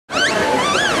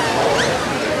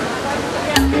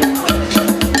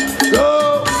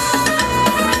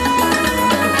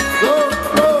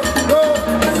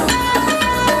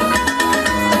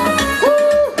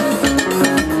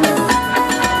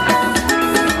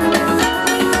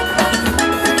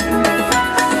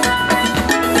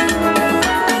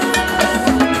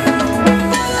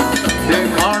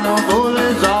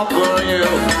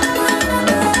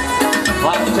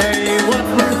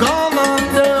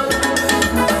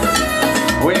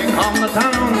on the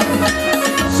town,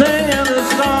 singing this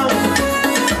song.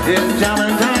 It's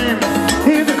jamming time,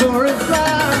 hear the chorus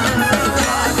line.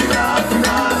 Rocky, rocky,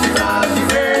 rocky, rocky,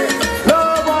 hey.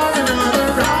 Love one another,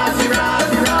 rocky,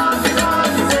 rocky, rocky,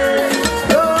 rocky, hey.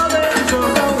 Love it, so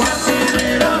go rocking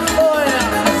it up, oh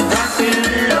yeah. Rocking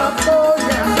it up, oh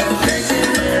yeah.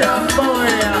 Shaking it up, oh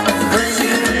yeah.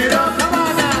 Breaking it up, come on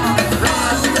now.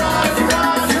 Rocky, rocky,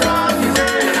 rocky, rocky,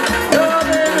 hey. Love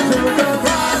it, so go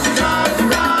rocky, rocky,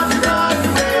 rocky, rocky,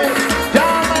 hey.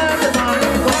 Down at the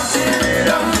bottom, rocking it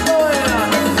up, oh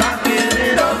yeah. Rocking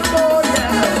it up, oh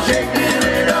yeah. Shaking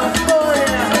it up, oh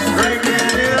yeah. Breaking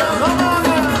it up, come on now.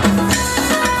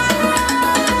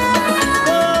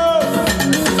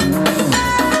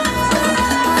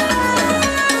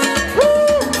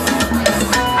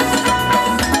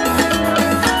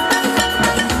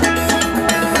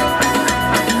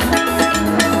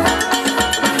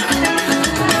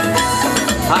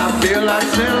 I feel like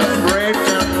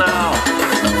celebrating now.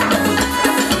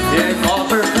 Yeah, 'cause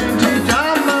there's plenty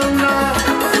time now.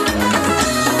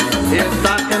 It's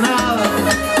darking out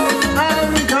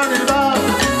and carnival.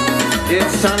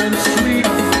 It's sun and sweet,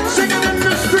 singing in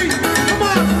the street. Come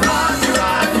on, rocky,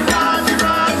 rocky, rocky,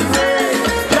 rocky, hey.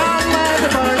 John like the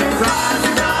party,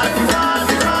 rocky, rocky,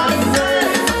 rocky, rocky, hey.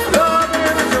 Love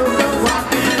in the soca,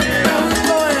 rocking it up,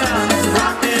 oh yeah.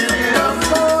 Rocking it up,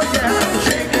 oh yeah.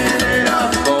 Shaking it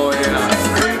up, oh yeah.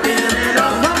 Breaking it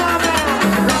up, come on now.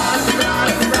 Rocky,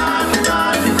 rocky, rocky,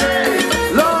 rocky, hey.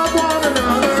 Love one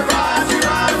another, rocky,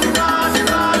 rocky, rocky,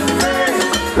 rocky, hey.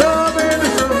 Love in the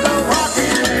soca,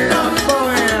 rocking it up, oh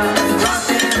yeah.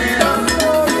 Rocking it up,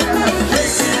 oh yeah.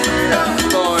 Shaking it up,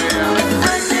 oh yeah.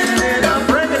 Breaking it up,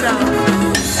 break it down.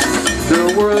 The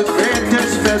world's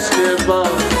greatest festival.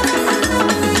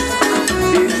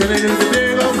 It's an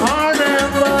individual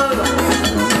carnival.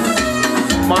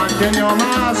 Marching your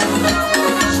mask,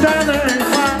 standing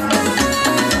flat.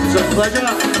 It's a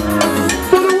pleasure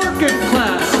for the working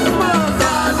class. Come on,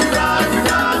 rocky, rocky,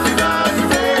 rocky, rocky,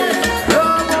 hey.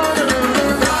 Love one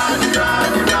another, rocky,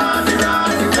 rocky, rocky,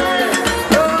 rocky, hey.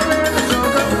 Love in the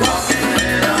soca, rocking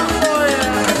it up, oh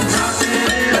yeah. Rocking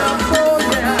it up, oh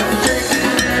yeah.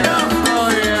 Shaking it up, oh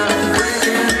yeah.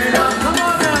 Breaking it up, come on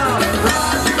now.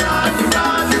 Rocky, rocky,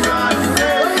 rocky, rocky,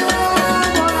 hey.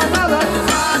 Love one another,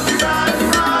 rocky, rocky,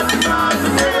 rocky, rocky,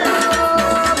 hey.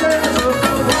 Love in the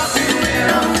soca, rocking it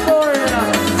up, oh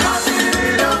yeah. Rocking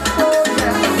it up, oh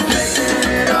yeah. Shaking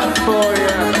it up, oh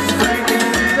yeah. Breaking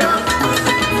it up. Rocky,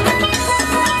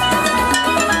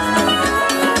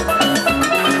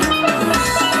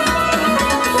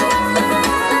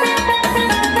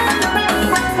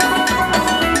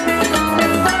 rocky, rocky,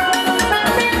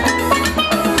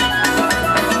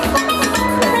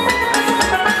 hey.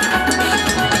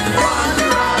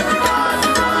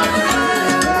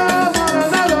 Love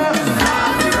one another,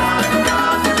 rocky, rocky,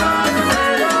 rocky, rocky,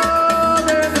 hey. Love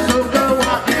in the soca,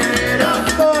 rocking it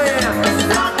up, oh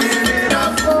yeah. Rocking it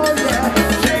up, oh yeah.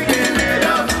 Shaking it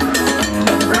up,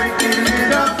 breaking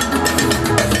it up.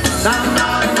 Na na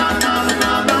na na na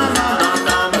na na na na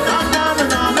na na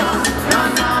na na. Na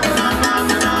na na na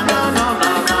na na na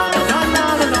na na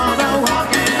na na.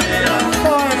 Rocking it up,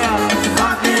 oh yeah.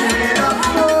 Rocking it up,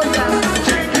 oh yeah.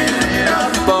 Shaking it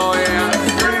up, oh yeah.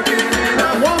 Breaking it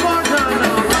up. One more time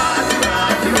now. Rocky,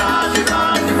 rocky, rocky,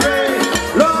 rocky, hey.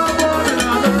 Love one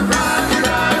another, rocky,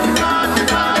 rocky, rocky,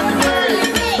 rocky, hey.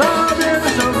 Love in the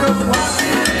soca,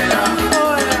 rocking it up,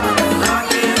 oh yeah.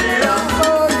 Rocking it up,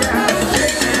 oh yeah.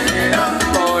 Shaking it up,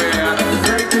 oh yeah.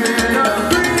 Breaking it up.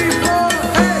 3, 4,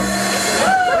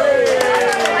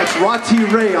 hey. That's Roti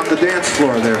Ray on the dance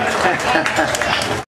floor there.